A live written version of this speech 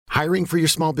Hiring for your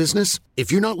small business?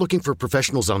 If you're not looking for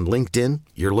professionals on LinkedIn,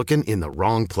 you're looking in the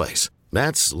wrong place.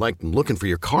 That's like looking for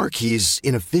your car keys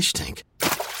in a fish tank.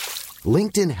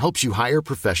 LinkedIn helps you hire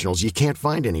professionals you can't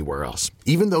find anywhere else,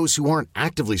 even those who aren't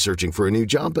actively searching for a new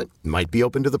job but might be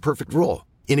open to the perfect role.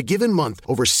 In a given month,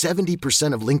 over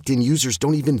 70% of LinkedIn users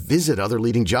don't even visit other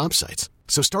leading job sites.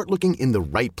 So start looking in the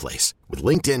right place. With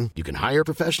LinkedIn, you can hire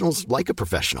professionals like a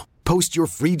professional. Post your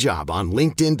free job on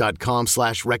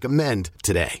linkedin.com/recommend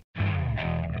today.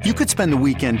 You could spend the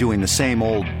weekend doing the same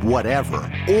old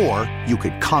whatever, or you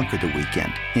could conquer the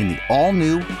weekend in the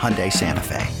all-new Hyundai Santa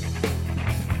Fe.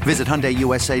 Visit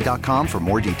HyundaiUSA.com for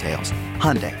more details.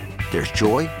 Hyundai, there's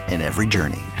joy in every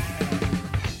journey.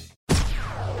 A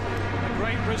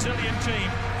great Brazilian team.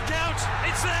 Count,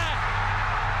 it's there!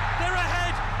 They're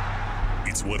ahead!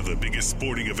 It's one of the biggest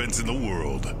sporting events in the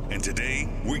world. And today,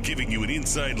 we're giving you an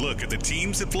inside look at the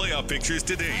teams and playoff pictures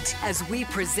to date. As we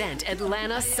present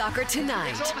Atlanta Soccer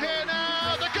Tonight. It's up here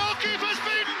now. The goalkeeper's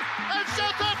beaten, and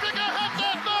South Africa have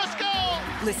their first goal.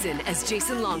 Listen as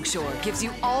Jason Longshore gives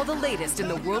you all the latest in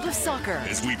the world of soccer.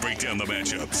 As we break down the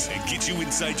matchups and get you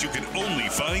insights you can only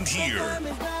find here. And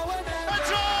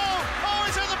oh,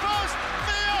 he's in the post.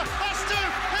 Villa has to.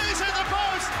 He's in the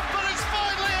post, but it's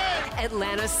finally in.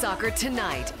 Atlanta Soccer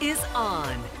Tonight is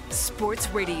on Sports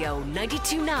Radio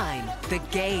 92.9 The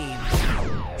Game.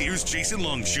 Here's Jason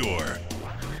Longshore.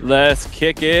 Let's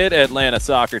kick it. Atlanta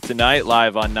Soccer Tonight,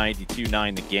 live on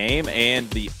 92.9 The Game and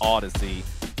the Odyssey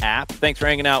app. Thanks for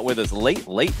hanging out with us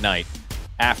late night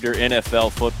after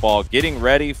NFL football, getting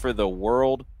ready for the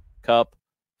World Cup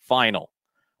final.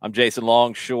 I'm Jason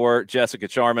Longshore. Jessica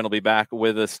Charman will be back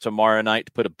with us tomorrow night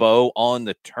to put a bow on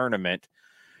the tournament.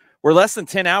 We're less than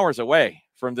 10 hours away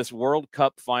from this World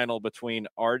Cup final between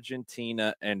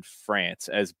Argentina and France.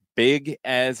 As big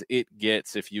as it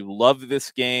gets, if you love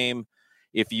this game,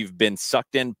 if you've been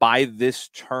sucked in by this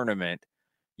tournament,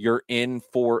 you're in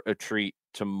for a treat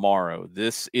tomorrow.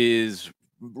 This is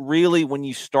really when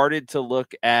you started to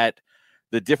look at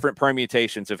the different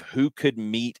permutations of who could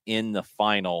meet in the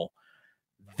final.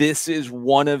 This is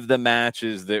one of the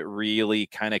matches that really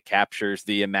kind of captures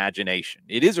the imagination.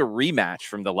 It is a rematch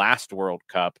from the last World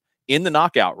Cup in the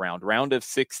knockout round of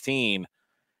 16,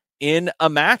 in a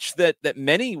match that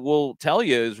many will tell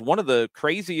you is one of the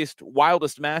craziest,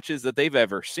 wildest matches that they've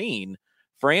ever seen.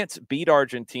 France beat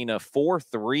Argentina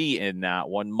 4-3 in that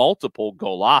one, multiple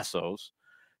golazos.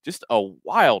 Just a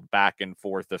wild back and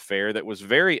forth affair that was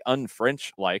very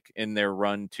un-French-like in their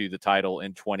run to the title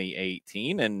in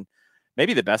 2018, and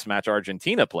maybe the best match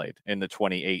Argentina played in the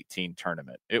 2018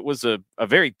 tournament. It was a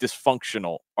very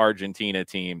dysfunctional Argentina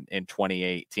team in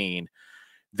 2018.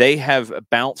 They have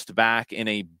bounced back in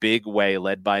a big way,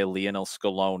 led by Lionel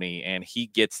Scaloni, and he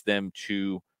gets them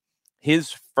to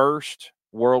his first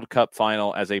World Cup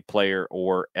final as a player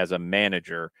or as a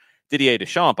manager. Didier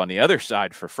Deschamps, on the other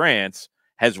side for France,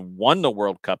 has won the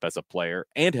World Cup as a player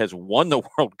and has won the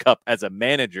World Cup as a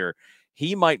manager.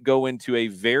 He might go into a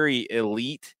very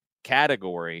elite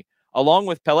category, along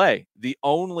with Pelé, the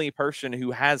only person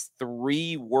who has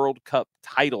 3 World Cup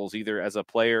titles, either as a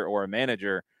player or a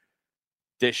manager.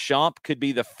 Deschamps could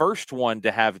be the first one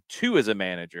to have 2 as a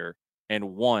manager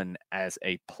and 1 as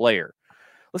a player.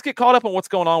 Let's get caught up on what's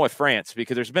going on with France,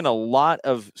 because there's been a lot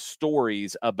of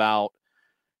stories about,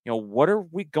 what are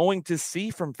we going to see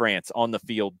from France on the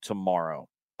field tomorrow?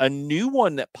 A new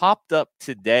one that popped up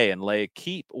today, and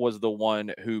L'Equipe was the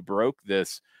one who broke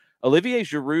this. Olivier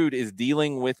Giroud is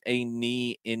dealing with a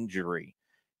knee injury.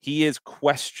 He is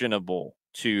questionable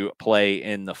to play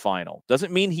in the final.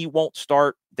 Doesn't mean he won't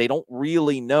start. They don't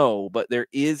really know, but there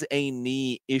is a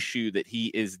knee issue that he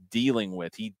is dealing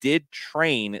with. He did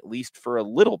train, at least for a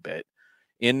little bit,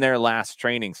 in their last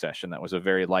training session. That was a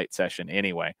very light session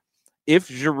anyway. If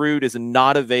Giroud is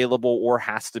not available or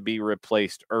has to be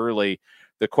replaced early,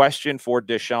 the question for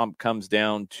Deschamps comes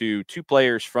down to 2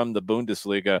 players from the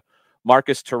Bundesliga,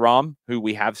 Marcus Thuram, who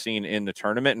we have seen in the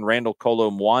tournament, and Randall Kolo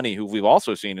Muani, who we've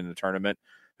also seen in the tournament,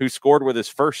 who scored with his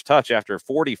first touch after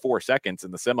 44 seconds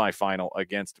in the semifinal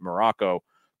against Morocco.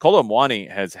 Kolo Muani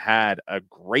has had a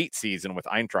great season with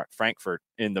Eintracht Frankfurt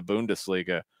in the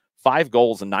Bundesliga. 5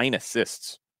 goals and 9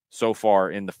 assists so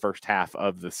far in the first half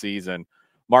of the season.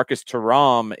 Marcus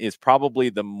Thuram is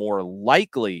probably the more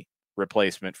likely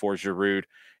replacement for Giroud,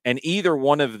 and either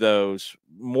one of those,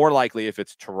 more likely if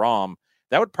it's Thuram,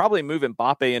 that would probably move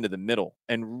Mbappe into the middle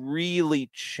and really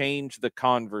change the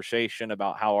conversation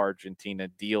about how Argentina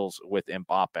deals with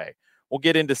Mbappe. We'll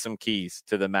get into some keys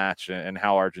to the match and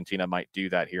how Argentina might do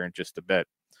that here in just a bit.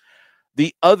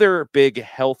 The other big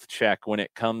health check when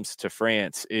it comes to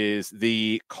France is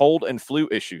the cold and flu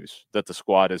issues that the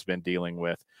squad has been dealing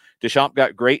with. Deschamps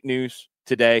got great news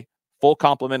today. Full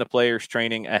complement of players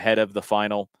training ahead of the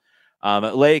final.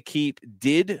 L'Équipe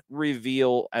did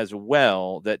reveal as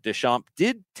well that Deschamps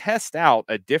did test out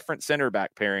a different center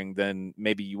back pairing than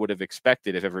maybe you would have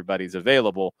expected if everybody's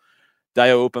available.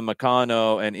 Dayot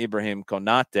Upamecano and Ibrahim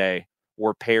Konate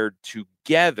were paired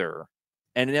together.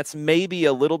 And that's maybe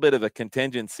a little bit of a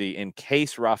contingency in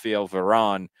case Raphael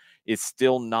Varane is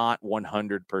still not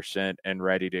 100% and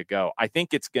ready to go. I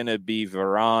think it's going to be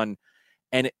Varane,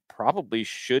 and it probably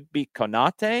should be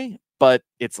Konate, but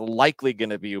it's likely going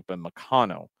to be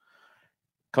Upamecano.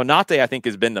 Konate, I think,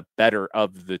 has been the better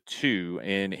of the two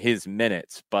in his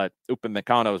minutes, but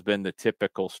Upamecano has been the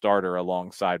typical starter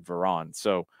alongside Varane.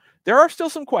 So there are still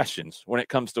some questions when it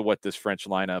comes to what this French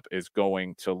lineup is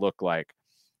going to look like.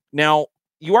 Now,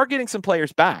 you are getting some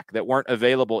players back that weren't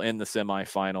available in the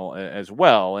semifinal as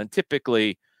well. And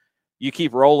typically you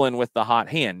keep rolling with the hot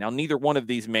hand. Now, neither one of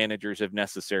these managers have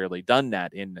necessarily done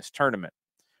that in this tournament.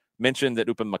 Mentioned that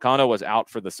Upamecano was out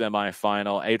for the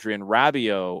semifinal. Adrien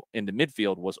Rabiot in the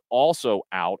midfield was also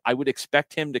out. I would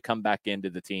expect him to come back into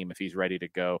the team if he's ready to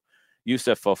go.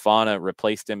 Youssouf Fofana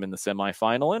replaced him in the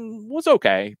semifinal and was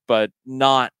okay, but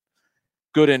not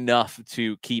good enough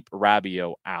to keep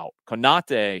Rabiot out.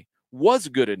 Konate was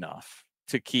good enough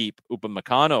to keep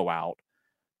Upamecano out,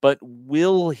 but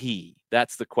will he?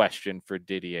 That's the question for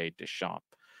Didier Deschamps.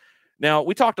 Now,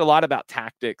 we talked a lot about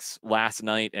tactics last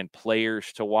night and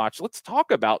players to watch. Let's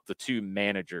talk about the two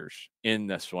managers in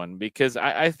this one, because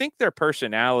I think their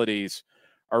personalities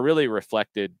are really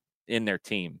reflected in their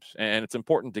teams, and it's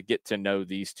important to get to know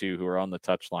these two who are on the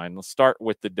touchline. Let's start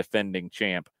with the defending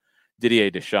champ, Didier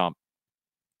Deschamps.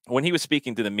 When he was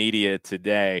speaking to the media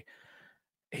today,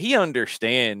 he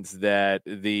understands that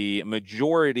the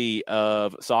majority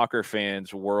of soccer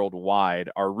fans worldwide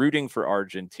are rooting for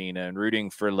Argentina and rooting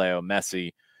for Leo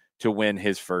Messi to win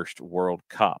his first World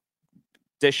Cup.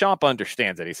 Deschamps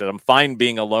understands it. He said, I'm fine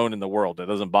being alone in the world. It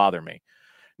doesn't bother me.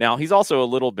 Now, he's also a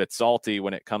little bit salty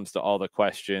when it comes to all the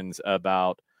questions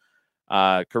about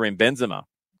Karim Benzema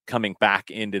coming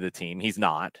back into the team. He's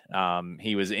not.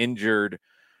 He was injured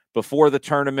before the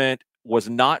tournament, was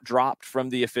not dropped from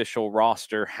the official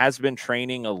roster, has been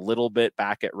training a little bit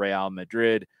back at Real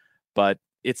Madrid, but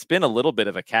it's been a little bit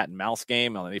of a cat and mouse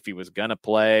game on if he was going to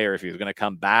play or if he was going to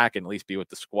come back and at least be with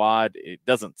the squad. It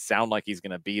doesn't sound like he's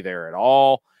going to be there at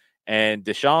all. And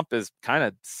Deschamps is kind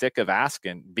of sick of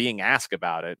being asked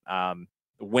about it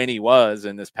when he was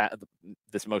in this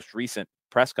most recent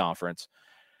press conference.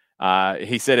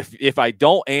 He said, if I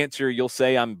don't answer, you'll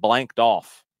say I'm blanked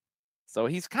off. So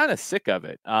he's kind of sick of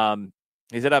it.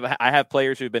 He said, I have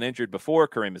players who've been injured before.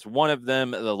 Karim is one of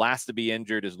them. The last to be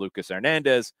injured is Lucas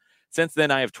Hernandez. Since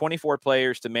then, I have 24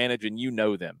 players to manage, and you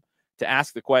know them. To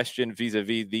ask the question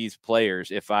vis-a-vis these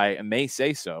players, if I may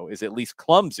say so, is at least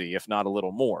clumsy, if not a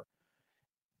little more.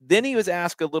 Then he was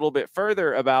asked a little bit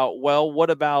further about, well, what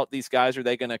about these guys? Are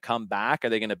they going to come back? Are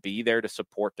they going to be there to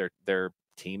support their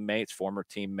teammates, former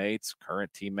teammates,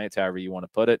 current teammates, however you want to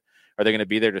put it? Are they going to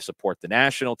be there to support the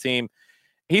national team?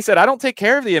 He said, I don't take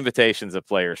care of the invitations of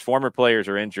players, former players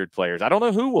or injured players. I don't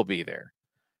know who will be there.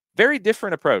 Very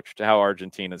different approach to how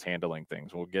Argentina's handling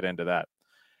things. We'll get into that.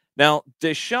 Now,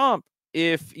 Deschamps,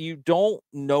 if you don't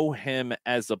know him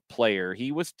as a player,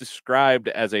 he was described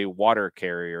as a water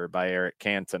carrier by Eric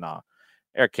Cantona.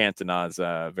 Eric Cantona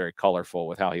is very colorful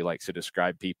with how he likes to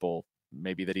describe people,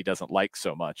 maybe that he doesn't like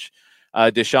so much.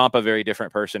 Deschamps, a very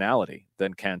different personality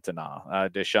than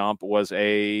Cantona. Deschamps was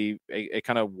a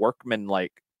kind of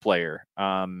workman-like player.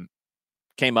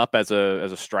 Came up as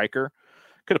a striker.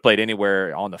 Could have played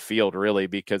anywhere on the field, really,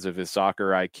 because of his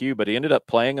soccer IQ, but he ended up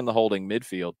playing in the holding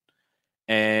midfield.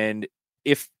 And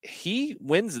if he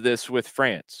wins this with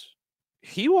France,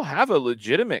 he will have a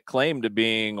legitimate claim to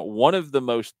being one of the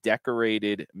most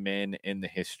decorated men in the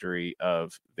history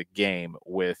of the game,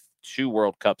 with 2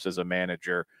 World Cups as a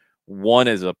manager, 1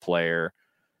 as a player.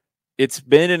 It's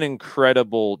been an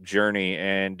incredible journey,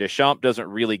 and Deschamps doesn't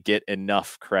really get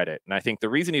enough credit. And I think the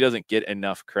reason he doesn't get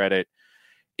enough credit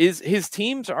is his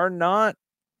teams are not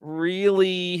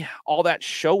really all that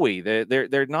showy.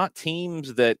 They're not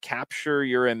teams that capture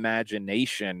your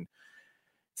imagination.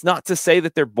 It's not to say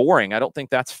that they're boring. I don't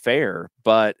think that's fair,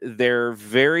 but they're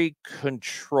very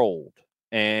controlled.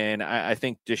 And I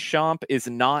think Deschamps is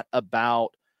not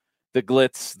about the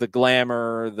glitz, the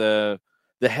glamour, the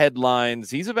headlines.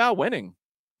 He's about winning.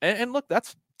 And look,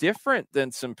 that's different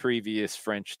than some previous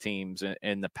French teams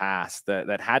in the past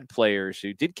that had players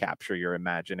who did capture your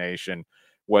imagination,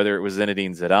 whether it was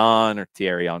Zinedine Zidane or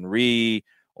Thierry Henry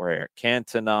or Eric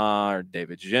Cantona or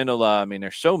David Ginola. I mean,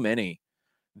 there's so many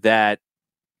that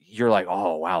you're like,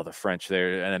 oh, wow, the French,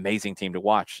 they're an amazing team to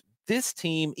watch. This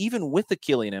team, even with the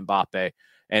Kylian Mbappe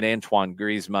and Antoine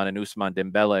Griezmann and Ousmane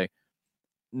Dembele,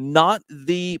 not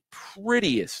the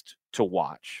prettiest to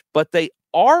watch, but they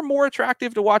are more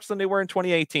attractive to watch than they were in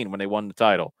 2018 when they won the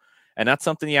title. And that's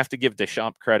something you have to give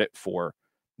Deschamps credit for,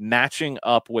 matching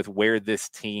up with where this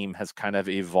team has kind of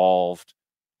evolved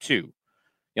to. You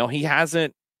know, he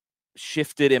hasn't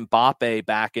shifted Mbappe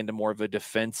back into more of a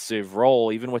defensive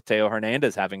role, even with Theo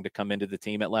Hernandez having to come into the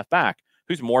team at left back,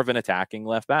 who's more of an attacking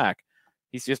left back.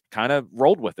 He's just kind of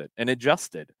rolled with it and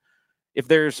adjusted. If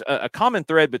there's a common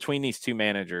thread between these two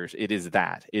managers, it is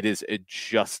that. It is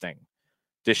adjusting.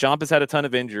 Deschamps has had a ton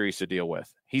of injuries to deal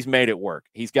with. He's made it work.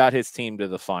 He's got his team to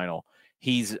the final.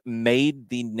 He's made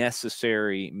the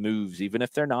necessary moves, even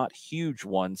if they're not huge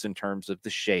ones in terms of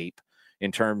the shape,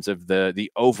 in terms of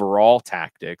the overall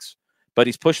tactics. But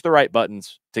he's pushed the right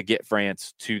buttons to get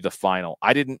France to the final.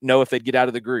 I didn't know if they'd get out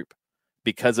of the group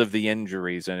because of the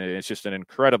injuries, and it's just an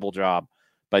incredible job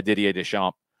by Didier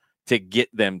Deschamps to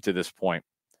get them to this point.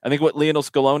 I think what Lionel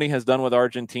Scaloni has done with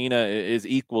Argentina is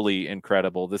equally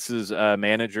incredible. This is a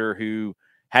manager who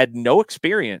had no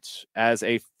experience as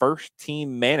a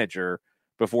first-team manager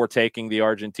before taking the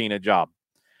Argentina job.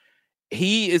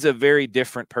 He is a very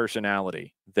different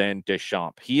personality than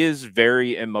Deschamps. He is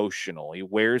very emotional. He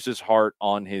wears his heart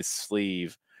on his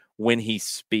sleeve when he's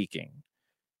speaking.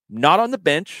 Not on the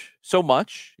bench so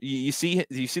much. You see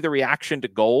the reaction to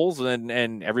goals,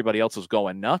 and everybody else is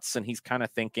going nuts, and he's kind of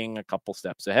thinking a couple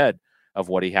steps ahead of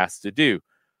what he has to do.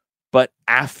 But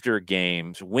after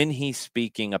games, when he's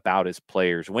speaking about his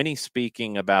players, when he's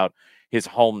speaking about his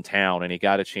hometown, and he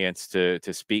got a chance to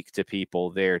speak to people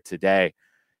there today,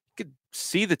 you could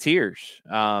see the tears.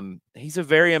 He's a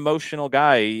very emotional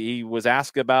guy. He was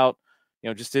asked about,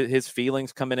 just his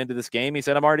feelings coming into this game. He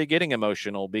said, I'm already getting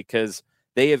emotional because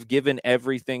they have given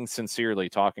everything sincerely,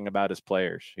 talking about his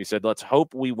players. He said, let's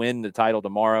hope we win the title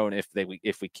tomorrow. And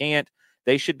if we can't,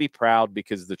 they should be proud,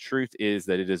 because the truth is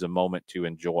that it is a moment to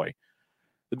enjoy.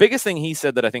 The biggest thing he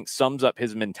said that I think sums up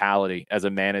his mentality as a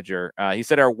manager, he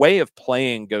said, our way of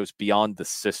playing goes beyond the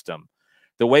system.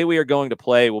 The way we are going to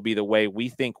play will be the way we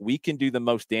think we can do the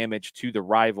most damage to the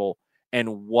rival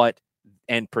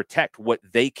and protect what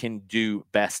they can do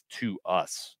best to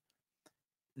us.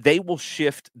 They will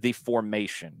shift the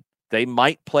formation. They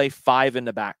might play 5 in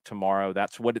the back tomorrow.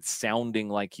 That's what it's sounding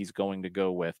like he's going to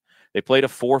go with. They played a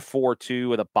 4-4-2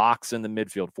 with a box in the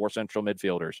midfield, 4 central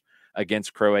midfielders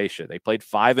against Croatia. They played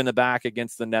 5 in the back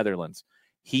against the Netherlands.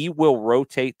 He will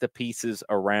rotate the pieces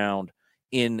around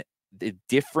in the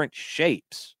different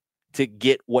shapes to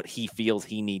get what he feels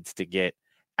he needs to get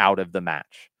out of the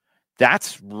match.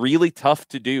 That's really tough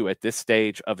to do at this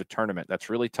stage of a tournament. That's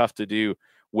really tough to do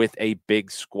with a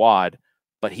big squad,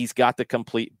 but he's got the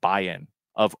complete buy-in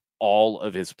of all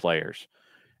of his players.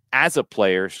 As a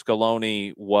player,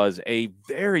 Scaloni was a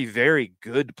very, very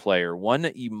good player, one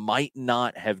that you might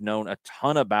not have known a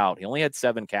ton about. He only had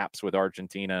 7 caps with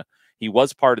Argentina. He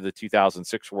was part of the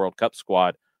 2006 World Cup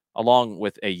squad, along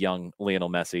with a young Lionel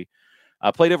Messi.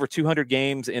 Played over 200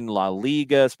 games in La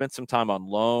Liga, spent some time on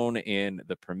loan in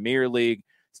the Premier League,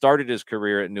 started his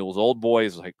career at Newell's Old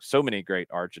Boys, like so many great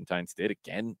Argentines did,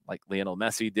 again, like Lionel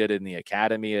Messi did in the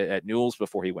academy at Newell's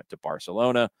before he went to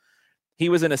Barcelona. He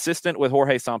was an assistant with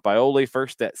Jorge Sampaoli,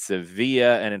 first at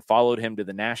Sevilla, and then followed him to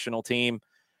the national team.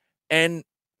 And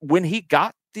when he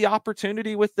got the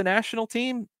opportunity with the national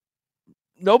team,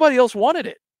 nobody else wanted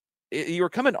it. You were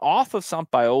coming off of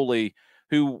Sampaoli,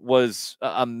 who was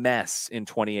a mess in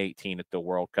 2018 at the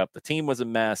World Cup. The team was a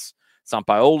mess.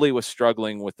 Sampaoli was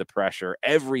struggling with the pressure.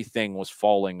 Everything was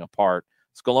falling apart.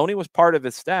 Scaloni was part of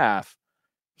his staff.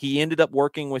 He ended up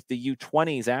working with the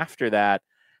U20s after that,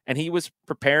 and he was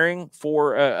preparing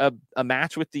for a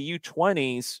match with the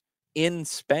U20s in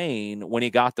Spain when he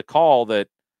got the call that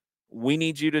we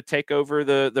need you to take over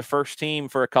the first team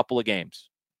for a couple of games.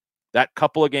 That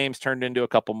couple of games turned into a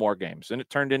couple more games, and it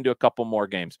turned into a couple more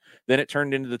games. Then it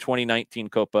turned into the 2019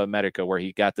 Copa America, where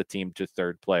he got the team to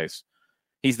 3rd place.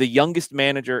 He's the youngest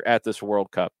manager at this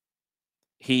World Cup.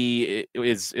 He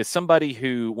is somebody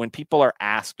who, when people are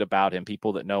asked about him,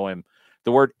 people that know him,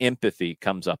 the word empathy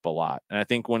comes up a lot. And I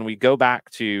think when we go back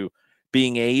to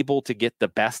being able to get the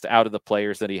best out of the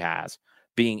players that he has,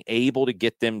 being able to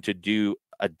get them to do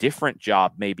a different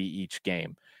job maybe each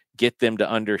game, get them to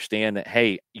understand that,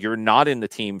 hey, you're not in the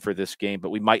team for this game, but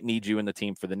we might need you in the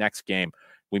team for the next game.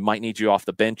 We might need you off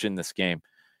the bench in this game.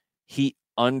 He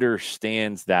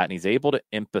understands that, and he's able to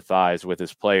empathize with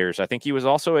his players. I think he was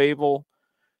also able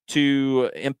to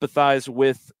empathize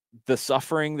with the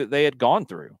suffering that they had gone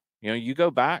through. You go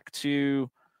back to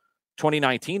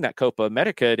 2019, that Copa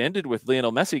America had ended with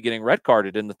Lionel Messi getting red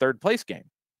carded in the third place game,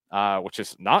 which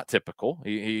is not typical.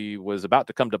 He was about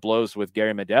to come to blows with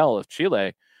Gary Medel of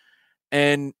Chile.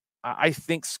 And I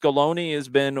think Scaloni has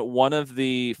been one of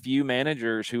the few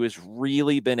managers who has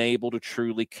really been able to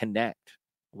truly connect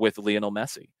with Lionel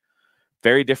Messi.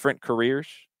 Very different careers,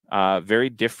 very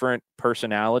different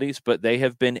personalities, but they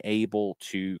have been able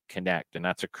to connect. And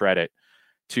that's a credit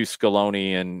to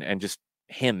Scaloni and just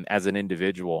him as an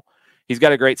individual. He's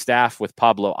got a great staff with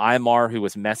Pablo Aimar, who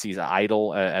was Messi's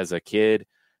idol as a kid,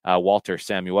 Walter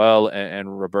Samuel,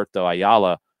 and Roberto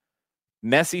Ayala.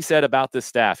 Messi said about this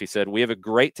staff, he said, we have a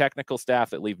great technical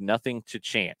staff that leave nothing to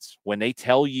chance. When they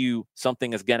tell you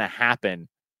something is going to happen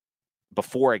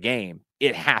before a game,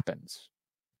 it happens.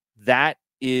 That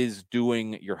is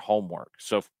doing your homework.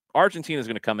 So Argentina is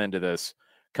going to come into this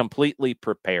completely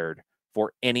prepared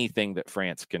for anything that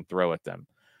France can throw at them.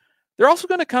 They're also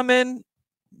going to come in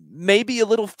maybe a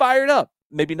little fired up,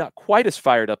 maybe not quite as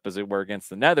fired up as they were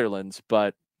against the Netherlands,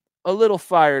 but a little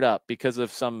fired up because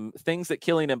of some things that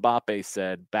Kylian Mbappe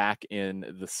said back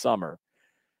in the summer.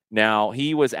 Now,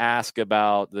 he was asked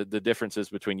about the differences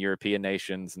between European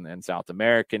nations and South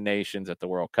American nations at the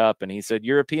World Cup, and he said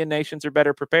European nations are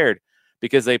better prepared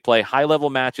because they play high-level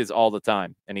matches all the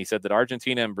time. And he said that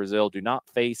Argentina and Brazil do not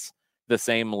face the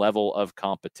same level of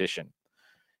competition.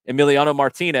 Emiliano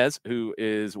Martinez, who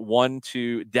is one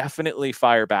to definitely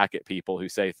fire back at people who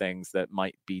say things that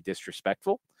might be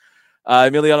disrespectful,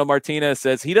 Emiliano Martinez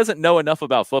says he doesn't know enough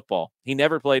about football. He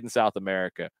never played in South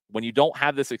America. When you don't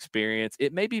have this experience,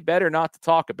 it may be better not to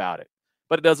talk about it,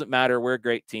 but it doesn't matter. We're a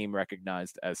great team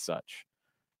recognized as such.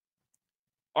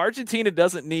 Argentina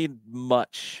doesn't need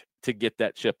much to get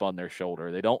that chip on their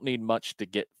shoulder. They don't need much to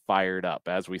get fired up,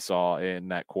 as we saw in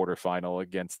that quarterfinal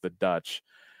against the Dutch.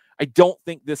 I don't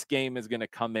think this game is going to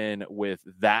come in with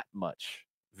that much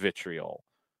vitriol,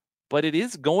 but it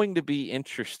is going to be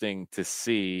interesting to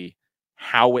see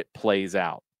how it plays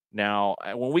out. Now,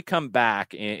 when we come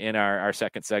back in our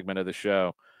second segment of the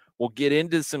show, we'll get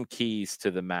into some keys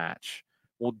to the match.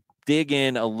 We'll dig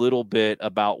in a little bit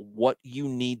about what you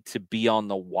need to be on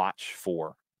the watch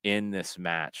for in this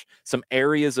match, some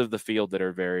areas of the field that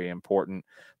are very important,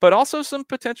 but also some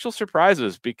potential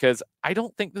surprises, because I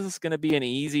don't think this is going to be an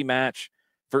easy match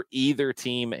for either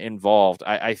team involved.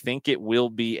 I think it will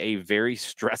be a very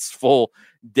stressful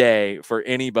day for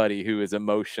anybody who is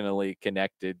emotionally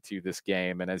connected to this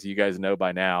game. And as you guys know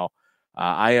by now,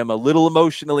 I am a little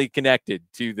emotionally connected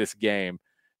to this game,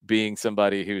 being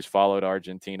somebody who's followed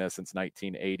Argentina since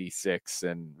 1986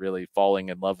 and really falling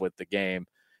in love with the game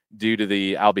due to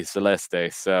the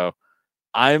Albiceleste. So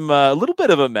I'm a little bit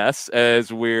of a mess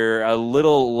as we're a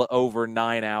little over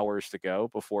 9 hours to go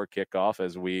before kickoff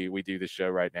as we do the show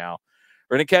right now.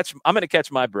 I'm going to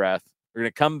catch my breath. We're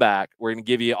going to come back. We're going to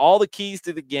give you all the keys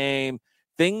to the game,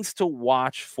 things to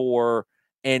watch for,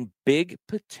 and big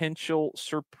potential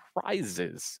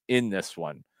surprises in this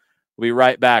one. We'll be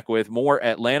right back with more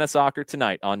Atlanta Soccer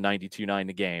Tonight on 92.9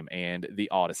 The Game and the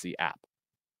Odyssey app.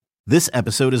 This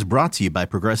episode is brought to you by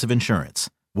Progressive Insurance.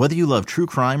 Whether you love true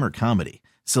crime or comedy,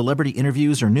 celebrity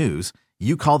interviews or news,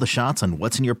 you call the shots on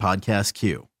what's in your podcast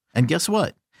queue. And guess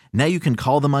what? Now you can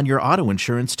call them on your auto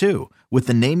insurance too with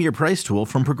the Name Your Price tool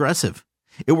from Progressive.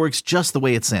 It works just the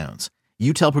way it sounds.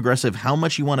 You tell Progressive how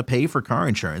much you want to pay for car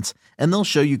insurance, and they'll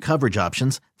show you coverage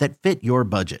options that fit your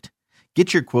budget.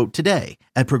 Get your quote today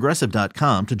at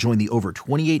Progressive.com to join the over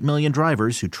 28 million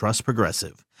drivers who trust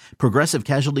Progressive. Progressive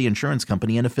Casualty Insurance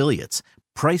Company and Affiliates.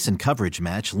 Price and coverage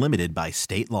match limited by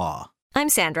state law. I'm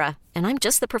Sandra, and I'm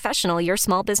just the professional your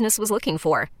small business was looking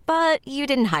for. But you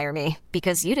didn't hire me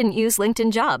because you didn't use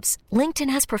LinkedIn Jobs. LinkedIn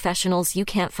has professionals you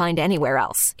can't find anywhere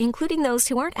else, including those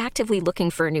who aren't actively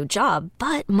looking for a new job,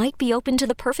 but might be open to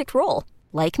the perfect role,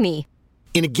 like me.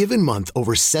 In a given month,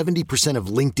 over 70% of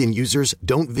LinkedIn users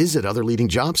don't visit other leading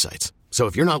job sites. So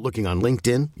if you're not looking on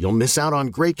LinkedIn, you'll miss out on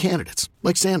great candidates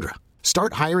like Sandra.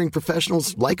 Start hiring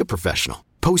professionals like a professional.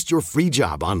 Post your free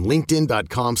job on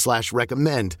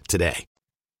linkedin.com/recommend today.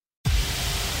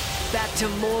 Back to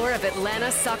more of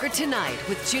Atlanta Soccer Tonight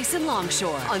with Jason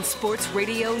Longshore on Sports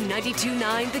Radio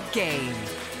 92.9 The Game.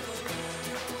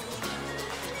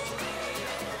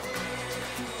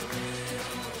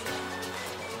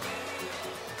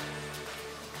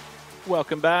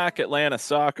 Welcome back, Atlanta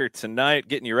Soccer Tonight,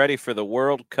 getting you ready for the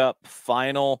World Cup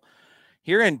final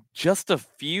here in just a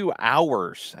few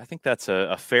hours. I think that's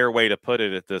a fair way to put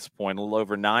it at this point. A little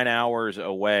over 9 hours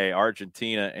away,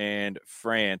 Argentina and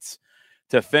France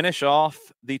to finish off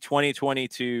the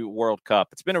 2022 World Cup.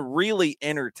 It's been a really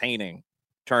entertaining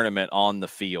tournament on the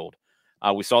field.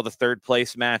 We saw the third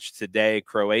place match today.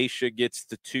 Croatia gets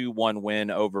the 2-1 win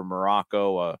over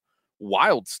Morocco. A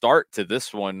wild start to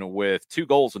this one with 2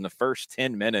 goals in the first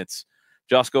 10 minutes.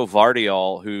 Josko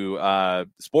Vardiol, who,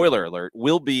 spoiler alert,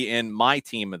 will be in my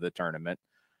team of the tournament.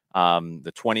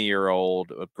 The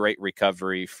 20-year-old, a great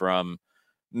recovery from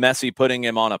Messi putting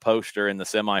him on a poster in the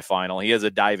semifinal. He has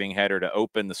a diving header to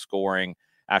open the scoring.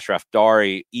 Ashraf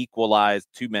Dari equalized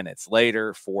 2 minutes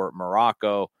later for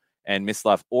Morocco. And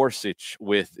Mislav Orsic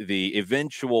with the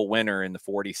eventual winner in the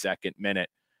 42nd minute.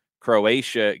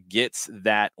 Croatia gets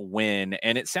that win.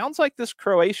 And it sounds like this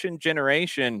Croatian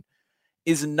generation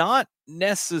is not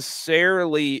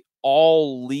necessarily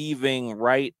all leaving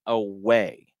right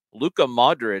away. Luka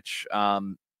Modric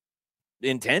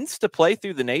intends to play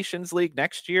through the Nations League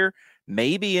next year,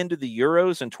 maybe into the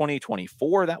Euros in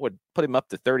 2024. That would put him up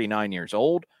to 39 years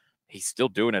old. He's still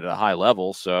doing it at a high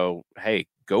level. So, hey,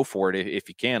 go for it if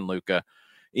you can, Luka.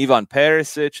 Ivan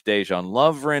Perisic, Dejan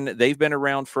Lovren, they've been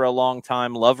around for a long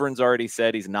time. Lovren's already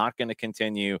said he's not going to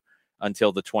continue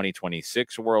until the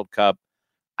 2026 World Cup.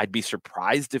 I'd be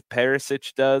surprised if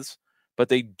Perisic does, but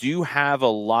they do have a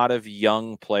lot of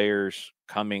young players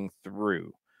coming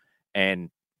through,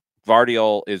 and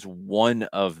Vardiol is one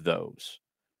of those.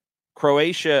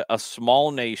 Croatia, a small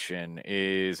nation,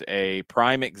 is a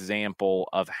prime example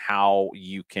of how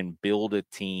you can build a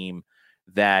team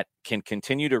that can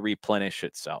continue to replenish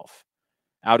itself.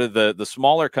 Out of the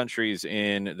smaller countries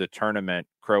in the tournament,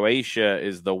 Croatia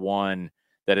is the one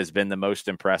that has been the most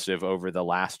impressive over the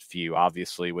last few,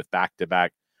 obviously, with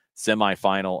back-to-back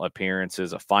semifinal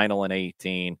appearances, a final in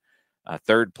 18,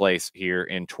 third place here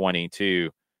in 22.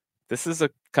 This is a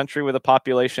country with a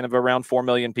population of around 4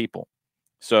 million people.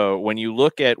 So when you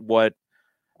look at what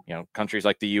countries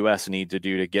like the U.S. need to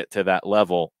do to get to that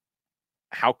level,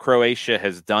 how Croatia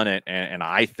has done it, and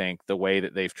I think the way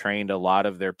that they've trained a lot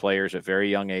of their players at very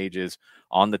young ages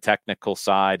on the technical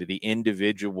side, the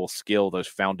individual skill, those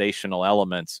foundational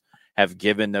elements have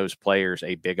given those players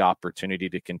a big opportunity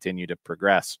to continue to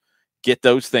progress. Get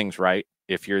those things right.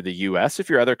 If you're the U.S., if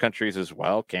you're other countries as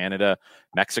well, Canada,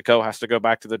 Mexico has to go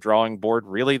back to the drawing board.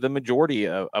 Really, the majority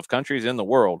of countries in the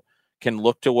world can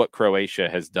look to what Croatia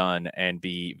has done and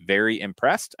be very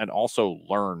impressed and also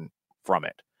learn from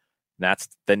it. That's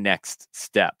the next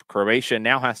step. Croatia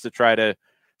now has to try to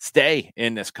stay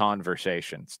in this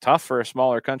conversation. It's tough for a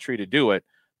smaller country to do it,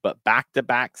 but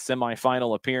back-to-back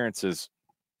semifinal appearances,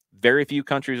 very few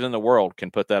countries in the world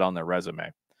can put that on their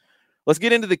resume. Let's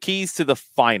get into the keys to the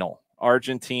final,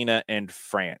 Argentina and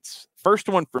France. First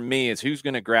one for me is who's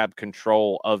going to grab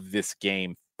control of this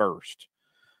game first.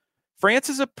 France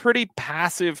is a pretty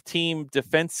passive team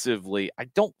defensively. I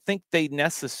don't think they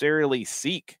necessarily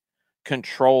seek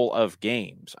control of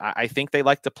games. I think they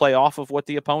like to play off of what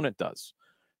the opponent does.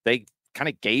 They kind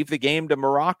of gave the game to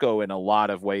Morocco in a lot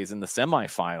of ways in the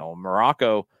semifinal.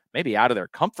 Morocco, maybe out of their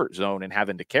comfort zone and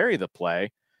having to carry the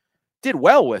play, did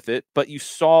well with it, but you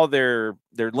saw their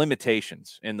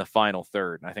limitations in the final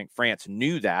third. And I think France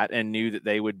knew that and knew that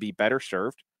they would be better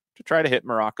served to try to hit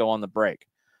Morocco on the break.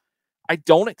 I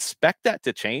don't expect that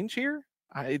to change here.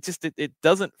 It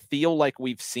doesn't feel like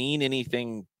we've seen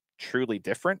anything truly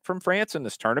different from France in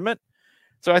this tournament.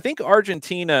 So I think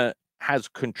Argentina has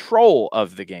control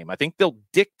of the game. I think they'll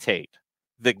dictate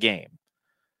the game.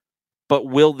 But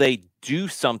will they do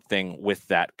something with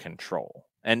that control?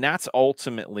 And that's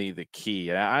ultimately the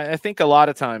key. I think a lot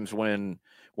of times when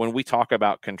we talk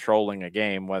about controlling a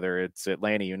game, whether it's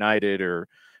Atlanta United or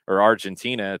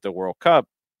Argentina at the World Cup,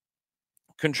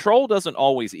 control doesn't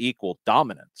always equal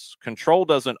dominance. Control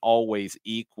doesn't always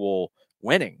equal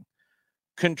winning.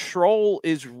 Control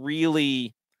is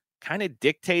really kind of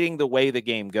dictating the way the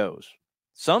game goes.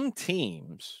 Some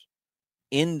teams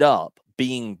end up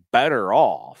being better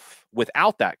off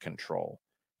without that control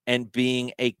and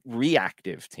being a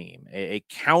reactive team, a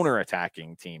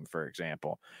counter-attacking team, for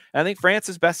example. And I think France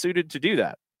is best suited to do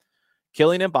that.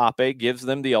 Kylian Mbappe gives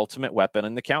them the ultimate weapon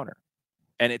in the counter.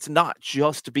 And it's not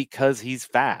just because he's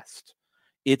fast.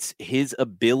 It's his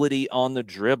ability on the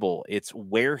dribble. It's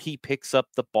where he picks up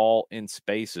the ball in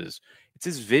spaces. It's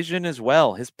his vision as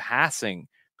well, his passing,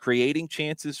 creating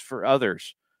chances for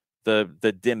others. The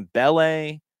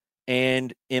Dembele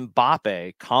and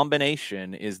Mbappe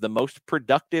combination is the most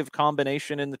productive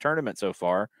combination in the tournament so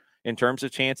far in terms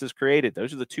of chances created.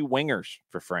 Those are the two wingers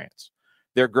for France.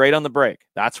 They're great on the break.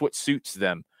 That's what suits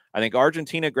them. I think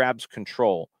Argentina grabs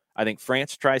control. I think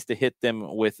France tries to hit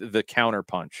them with the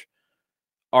counterpunch.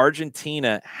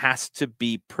 Argentina has to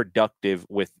be productive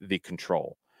with the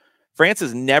control. France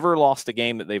has never lost a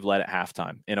game that they've led at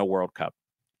halftime in a World Cup.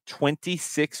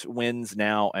 26 wins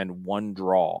now and 1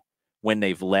 draw when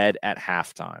they've led at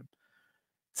halftime.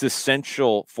 It's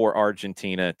essential for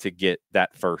Argentina to get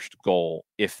that first goal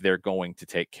if they're going to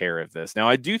take care of this. Now,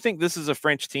 I do think this is a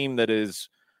French team that is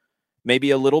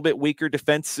maybe a little bit weaker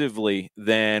defensively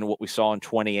than what we saw in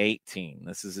 2018.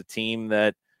 This is a team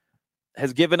that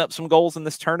has given up some goals in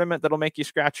this tournament that'll make you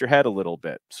scratch your head a little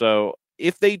bit. So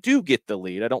if they do get the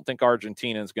lead, I don't think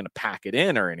Argentina is going to pack it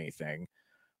in or anything,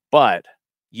 but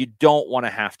you don't want to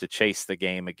have to chase the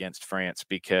game against France,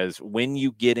 because when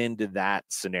you get into that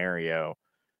scenario,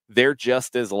 they're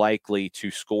just as likely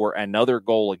to score another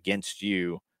goal against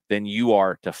you than you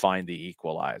are to find the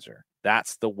equalizer.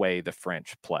 That's the way the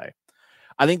French play.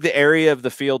 I think the area of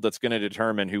the field that's going to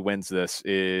determine who wins this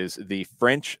is the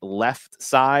French left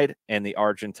side and the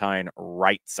Argentine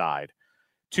right side.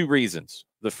 2 reasons.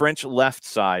 The French left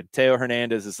side, Theo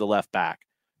Hernandez is the left back.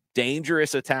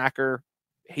 Dangerous attacker.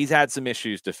 He's had some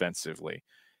issues defensively.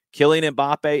 Kylian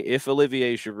Mbappe, if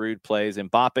Olivier Giroud plays,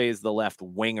 Mbappe is the left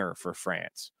winger for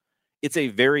France. It's a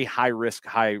very high-risk,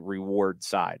 high-reward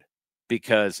side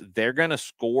because they're going to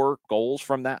score goals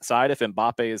from that side if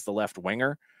Mbappe is the left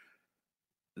winger.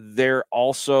 They're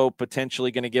also potentially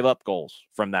going to give up goals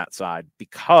from that side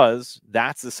because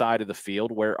that's the side of the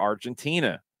field where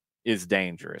Argentina is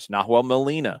dangerous. Nahuel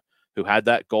Molina, who had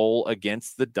that goal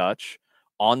against the Dutch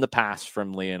on the pass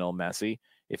from Lionel Messi,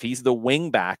 if he's the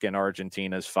wing back in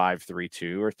Argentina's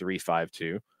 5-3-2 or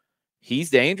 3-5-2,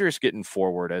 he's dangerous getting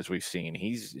forward, as we've seen.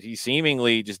 He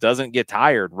seemingly just doesn't get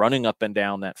tired running up and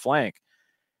down that flank.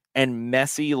 And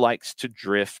Messi likes to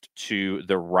drift to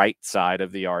the right side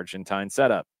of the Argentine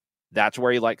setup. That's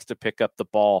where he likes to pick up the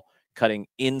ball, cutting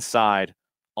inside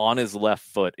on his left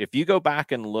foot. If you go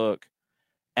back and look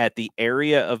at the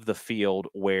area of the field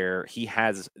where he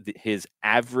has his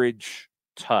average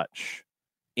touch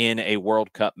in a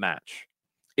World Cup match,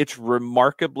 it's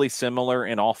remarkably similar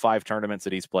in all 5 tournaments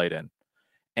that he's played in.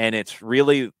 And it's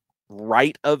really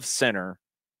right of center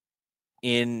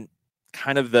in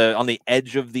kind of on the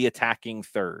edge of the attacking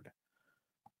third.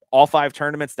 All 5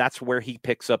 tournaments, that's where he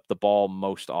picks up the ball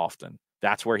most often.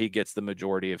 That's where he gets the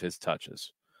majority of his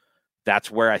touches.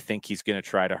 That's where I think he's going to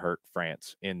try to hurt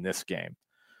France in this game.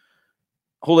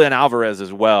 Julian Alvarez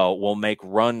as well will make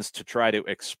runs to try to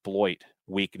exploit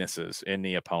weaknesses in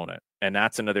the opponent. And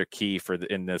that's another key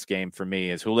in this game for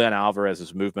me is Julian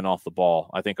Alvarez's movement off the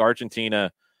ball. I think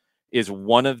Argentina is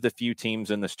one of the few teams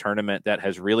in this tournament that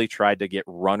has really tried to get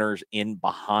runners in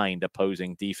behind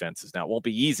opposing defenses. Now, it won't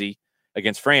be easy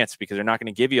against France because they're not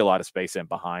going to give you a lot of space in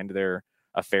behind. They're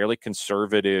a fairly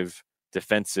conservative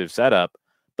defensive setup,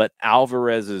 but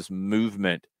Alvarez's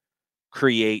movement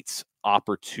creates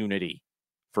opportunity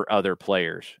for other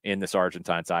players in this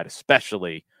Argentine side,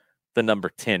 especially the number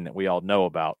 10 that we all know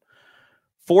about.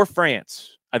 For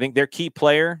France, I think their key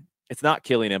player, it's not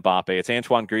Kylian Mbappe, it's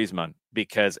Antoine Griezmann,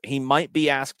 because he might be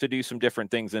asked to do some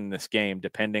different things in this game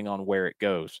depending on where it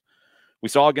goes. We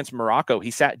saw against Morocco,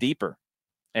 he sat deeper,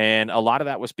 and a lot of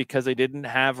that was because they didn't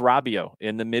have Rabiot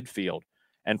in the midfield,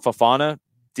 and Fofana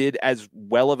did as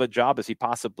well of a job as he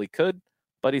possibly could,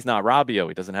 but he's not Rabiot.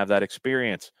 He doesn't have that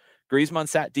experience. Griezmann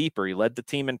sat deeper. He led the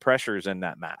team in pressures in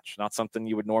that match. Not something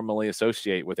you would normally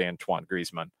associate with Antoine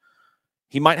Griezmann.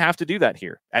 He might have to do that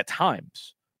here at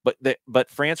times, but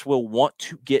France will want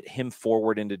to get him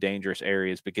forward into dangerous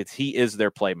areas because he is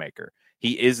their playmaker.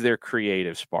 He is their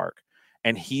creative spark,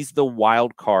 and he's the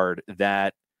wild card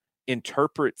that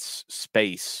interprets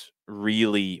space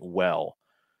really well.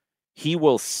 He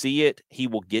will see it. He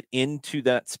will get into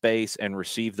that space and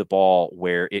receive the ball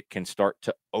where it can start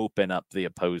to open up the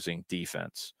opposing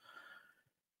defense.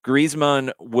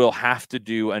 Griezmann will have to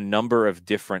do a number of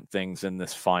different things in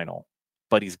this final,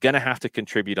 but he's going to have to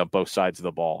contribute on both sides of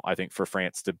the ball, I think, for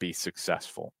France to be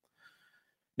successful.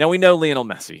 Now, we know Lionel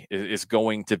Messi is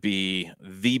going to be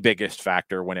the biggest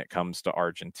factor when it comes to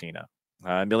Argentina.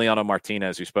 Emiliano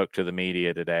Martinez, who spoke to the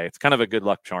media today, it's kind of a good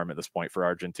luck charm at this point for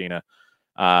Argentina.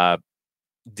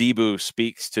 Dibu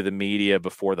speaks to the media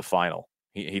before the final.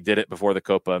 He did it before the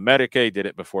Copa America. He did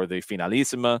it before the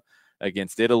Finalissima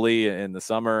against Italy in the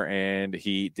summer, and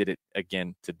he did it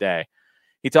again today.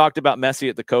 He talked about Messi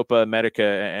at the Copa America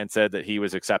and said that he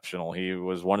was exceptional. He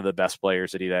was one of the best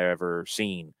players that he'd ever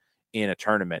seen in a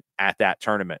tournament at that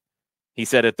tournament. He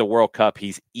said at the World Cup,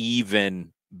 he's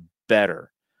even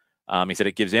better. He said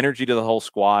it gives energy to the whole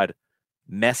squad.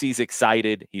 Messi's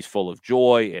excited. He's full of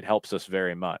joy. It helps us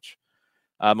very much.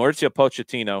 Mauricio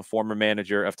Pochettino, former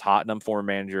manager of Tottenham, former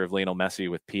manager of Lionel Messi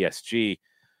with PSG,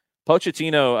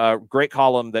 Pochettino, great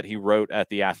column that he wrote at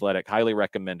The Athletic, highly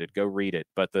recommended. Go read it.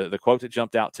 But the quote that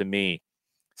jumped out to me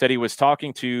said he was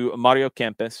talking to Mario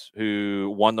Kempes,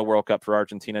 who won the World Cup for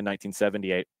Argentina in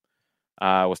 1978.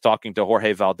 Was talking to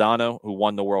Jorge Valdano, who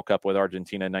won the World Cup with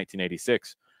Argentina in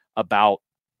 1986, about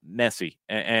Messi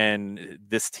and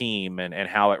this team and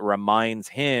how it reminds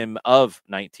him of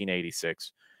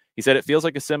 1986. He said it feels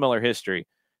like a similar history.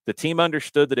 The team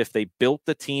understood that if they built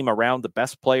the team around the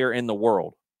best player in the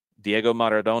world, Diego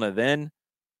Maradona then,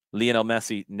 Lionel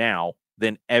Messi now,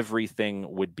 then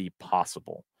everything would be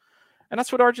possible. And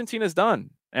that's what Argentina's done.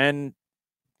 And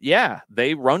yeah,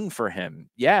 they run for him.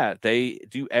 Yeah, they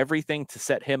do everything to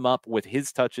set him up with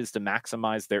his touches to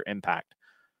maximize their impact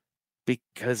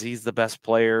because he's the best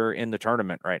player in the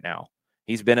tournament right now.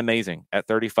 He's been amazing at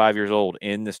 35 years old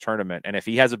in this tournament. And if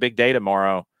he has a big day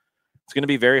tomorrow, it's going to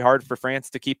be very hard for France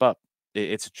to keep up.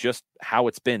 It's just how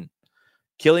it's been.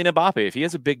 Kylian Mbappe, if he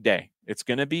has a big day, it's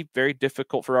going to be very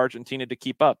difficult for Argentina to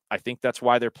keep up. I think that's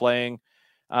why they're playing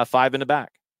 5 in the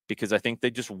back, because I think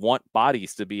they just want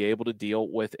bodies to be able to deal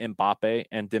with Mbappe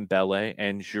and Dembele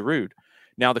and Giroud.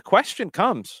 Now, the question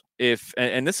comes if,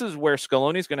 and this is where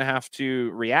Scaloni is going to have to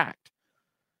react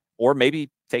or maybe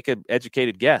take an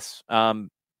educated guess.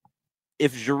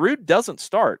 If Giroud doesn't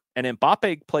start and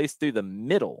Mbappe plays through the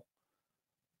middle,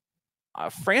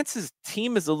 France's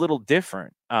team is a little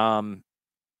different.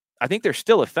 I think they're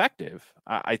still effective.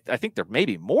 I think they're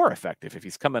maybe more effective if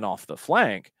he's coming off the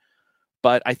flank.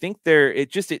 But I think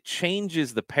it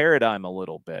changes the paradigm a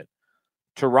little bit.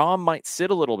 Thuram might sit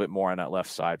a little bit more on that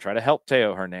left side, try to help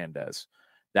Theo Hernandez.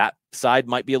 That side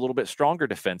might be a little bit stronger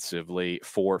defensively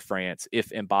for France if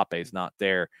Mbappe is not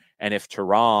there. And if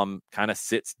Thuram kind of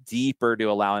sits deeper to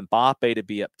allow Mbappe to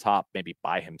be up top, maybe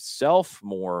by himself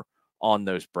more on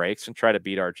those breaks and try to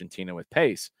beat Argentina with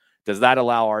pace. Does that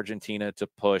allow Argentina to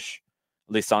push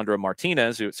Lisandro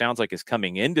Martinez, who it sounds like is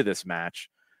coming into this match?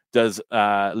 Does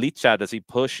Licha, does he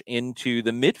push into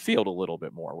the midfield a little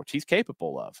bit more, which he's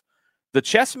capable of? The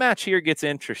chess match here gets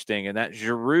interesting, and that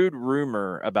Giroud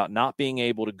rumor about not being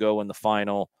able to go in the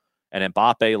final and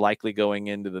Mbappe likely going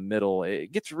into the middle,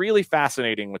 it gets really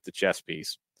fascinating with the chess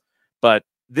piece. But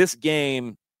this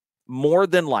game, more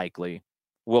than likely,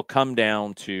 will come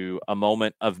down to a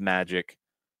moment of magic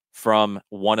from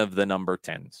one of the number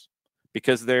 10s,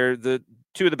 because they're the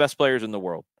two of the best players in the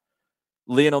world.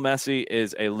 Lionel Messi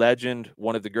is a legend,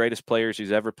 one of the greatest players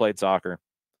who's ever played soccer.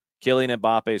 Kylian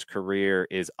Mbappe's career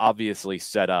is obviously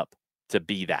set up to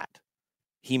be that.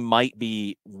 He might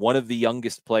be one of the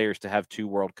youngest players to have 2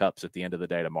 World Cups at the end of the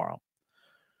day tomorrow.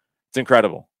 It's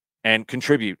incredible, and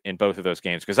contribute in both of those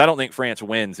games, because I don't think France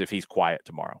wins if he's quiet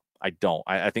tomorrow. I don't.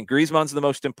 I think Griezmann's the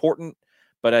most important,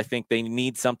 but I think they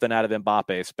need something out of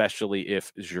Mbappe, especially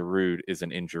if Giroud is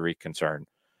an injury concern.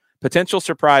 Potential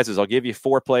surprises. I'll give you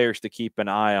 4 players to keep an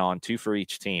eye on, 2 for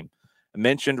each team. I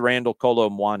mentioned Randall Kolo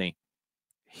Muani.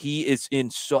 He is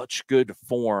in such good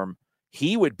form.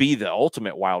 He would be the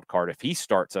ultimate wild card if he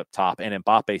starts up top and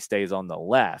Mbappe stays on the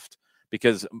left,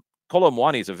 because Kolo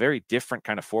Muani is a very different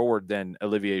kind of forward than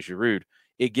Olivier Giroud.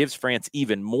 It gives France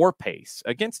even more pace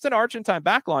against an Argentine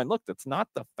backline. Look, that's not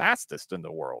the fastest in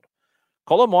the world.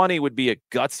 Kolo Muani would be a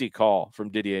gutsy call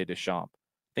from Didier Deschamps.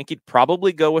 I think he'd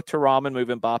probably go with Thuram and move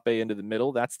Mbappe into the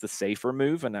middle. That's the safer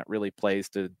move, and that really plays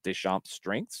to Deschamps'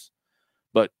 strengths.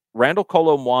 But Randall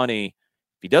Kolo Muani,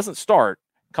 if he doesn't start,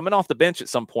 coming off the bench at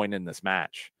some point in this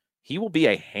match, he will be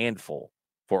a handful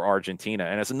for Argentina.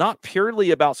 And it's not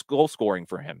purely about goal scoring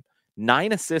for him.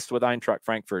 9 assists with Eintracht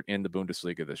Frankfurt in the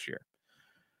Bundesliga this year.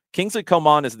 Kingsley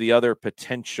Coman is the other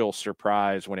potential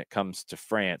surprise when it comes to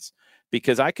France,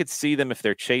 because I could see them, if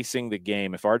they're chasing the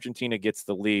game, if Argentina gets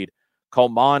the lead,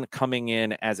 Coman coming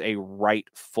in as a right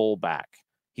fullback.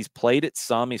 He's played it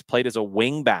some. He's played as a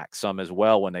wing back some as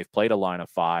well when they've played a line of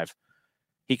 5.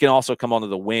 He can also come onto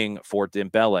the wing for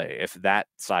Dembele if that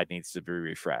side needs to be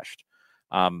refreshed.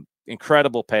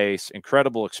 Incredible pace,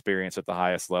 incredible experience at the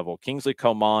highest level. Kingsley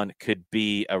Coman could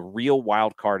be a real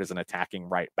wild card as an attacking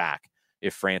right back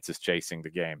if France is chasing the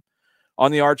game.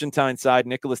 On the Argentine side,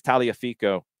 Nicolas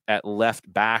Tagliafico at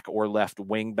left back or left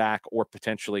wing back, or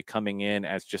potentially coming in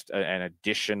as just an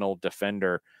additional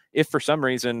defender if for some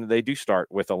reason they do start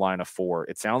with a line of 4.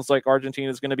 It sounds like Argentina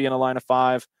is going to be in a line of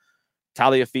 5.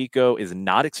 Tagliafico is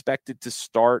not expected to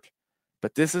start,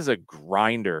 but this is a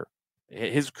grinder.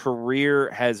 His career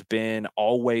has been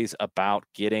always about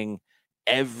getting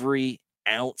every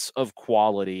ounce of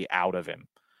quality out of him.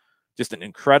 Just an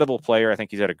incredible player. I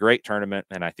think he's had a great tournament,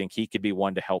 and I think he could be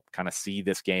one to help kind of see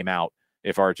this game out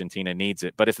if Argentina needs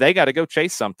it. But if they got to go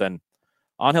chase something,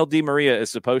 Angel Di Maria is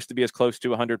supposed to be as close to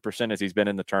 100% as he's been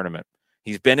in the tournament.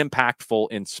 He's been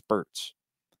impactful in spurts.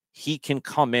 He can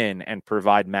come in and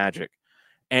provide magic.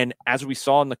 And as we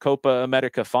saw in the Copa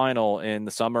America final in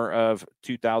the summer of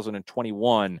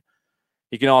 2021,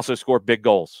 he can also score big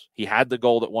goals. He had the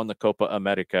goal that won the Copa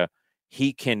America.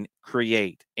 He can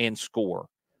create and score.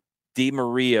 Di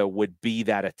Maria would be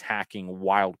that attacking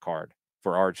wild card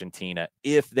for Argentina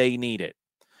if they need it.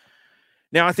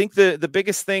 Now, I think the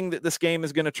biggest thing that this game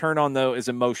is going to turn on, though, is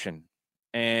emotion.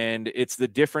 And it's the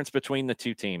difference between the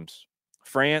two teams.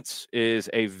 France is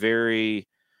a very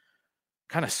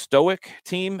kind of stoic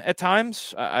team at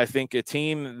times. I think a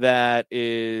team that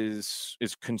is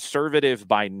conservative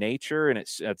by nature, and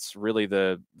it's really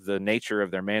the nature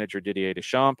of their manager, Didier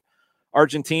Deschamps.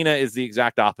 Argentina is the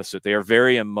exact opposite. They are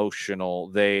very emotional.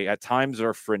 They at times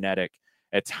are frenetic.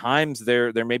 At times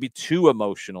they're maybe too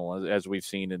emotional, as we've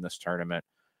seen in this tournament.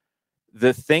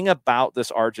 The thing about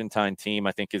this Argentine team,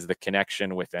 I think, is the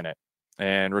connection within it.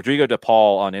 And Rodrigo de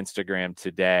Paul on Instagram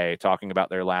today, talking about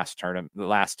their last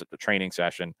training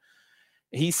session,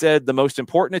 he said the most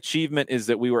important achievement is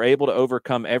that we were able to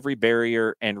overcome every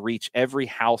barrier and reach every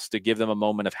house to give them a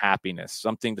moment of happiness,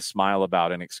 something to smile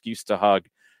about, an excuse to hug.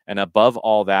 And above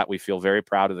all that, we feel very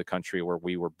proud of the country where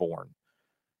we were born.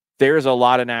 There's a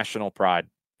lot of national pride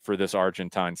for this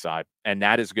Argentine side, and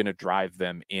that is going to drive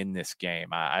them in this game.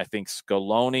 I think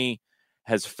Scaloni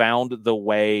has found the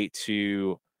way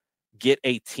to get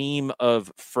a team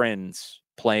of friends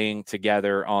playing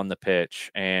together on the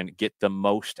pitch and get the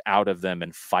most out of them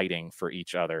and fighting for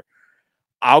each other.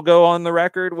 I'll go on the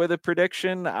record with a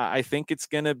prediction. I think it's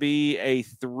going to be a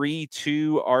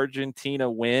 3-2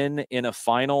 Argentina win in a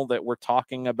final that we're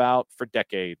talking about for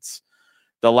decades.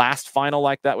 The last final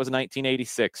like that was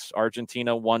 1986.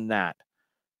 Argentina won that.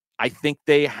 I think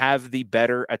they have the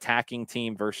better attacking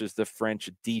team versus the French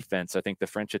defense. I think the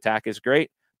French attack is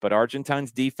great, but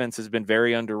Argentine's defense has been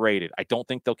very underrated. I don't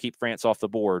think they'll keep France off the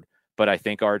board, but I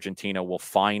think Argentina will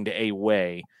find a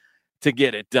way to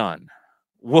get it done.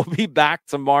 We'll be back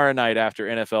tomorrow night after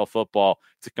NFL football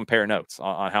to compare notes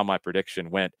on how my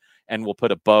prediction went, and we'll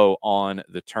put a bow on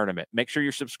the tournament. Make sure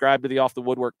you're subscribed to the Off the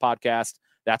Woodwork podcast.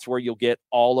 That's where you'll get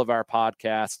all of our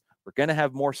podcasts. We're going to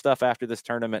have more stuff after this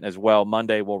tournament as well.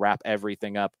 Monday, we'll wrap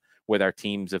everything up with our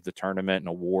teams of the tournament and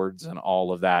awards and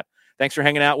all of that. Thanks for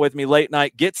hanging out with me late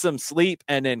night. Get some sleep,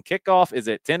 and then kickoff is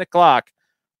at 10 o'clock.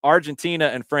 Argentina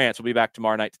and France. We'll be back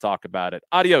tomorrow night to talk about it.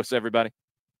 Adios, everybody.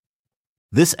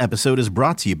 This episode is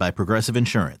brought to you by Progressive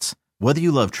Insurance. Whether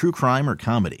you love true crime or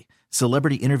comedy,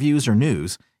 celebrity interviews or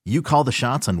news, you call the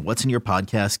shots on what's in your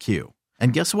podcast queue.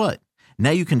 And guess what? Now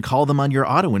you can call them on your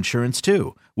auto insurance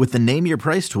too with the Name Your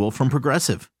Price tool from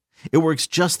Progressive. It works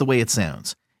just the way it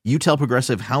sounds. You tell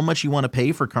Progressive how much you want to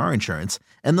pay for car insurance,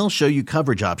 and they'll show you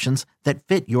coverage options that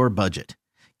fit your budget.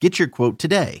 Get your quote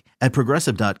today at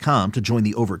Progressive.com to join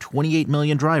the over 28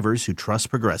 million drivers who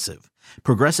trust Progressive.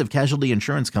 Progressive Casualty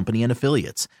Insurance Company and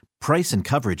Affiliates. Price and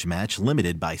coverage match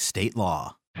limited by state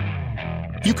law.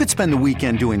 You could spend the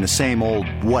weekend doing the same old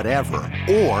whatever,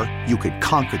 or you could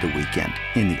conquer the weekend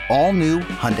in the all-new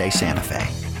Hyundai Santa Fe.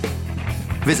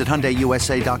 Visit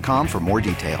HyundaiUSA.com for more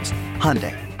details.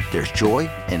 Hyundai, there's joy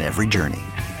in every journey.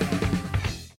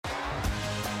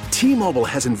 T-Mobile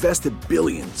has invested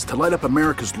billions to light up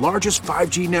America's largest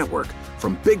 5G network,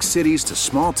 from big cities to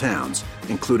small towns,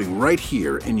 including right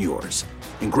here in yours.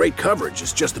 And great coverage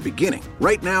is just the beginning.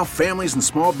 Right now, families and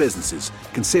small businesses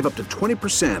can save up to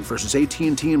 20% versus AT&T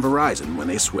and Verizon when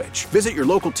they switch. Visit your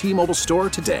local T-Mobile store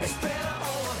today.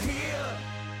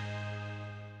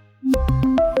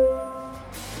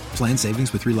 Plan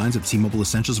savings with 3 lines of T-Mobile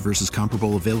Essentials versus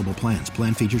comparable available plans.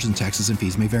 Plan features and taxes and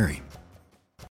fees may vary.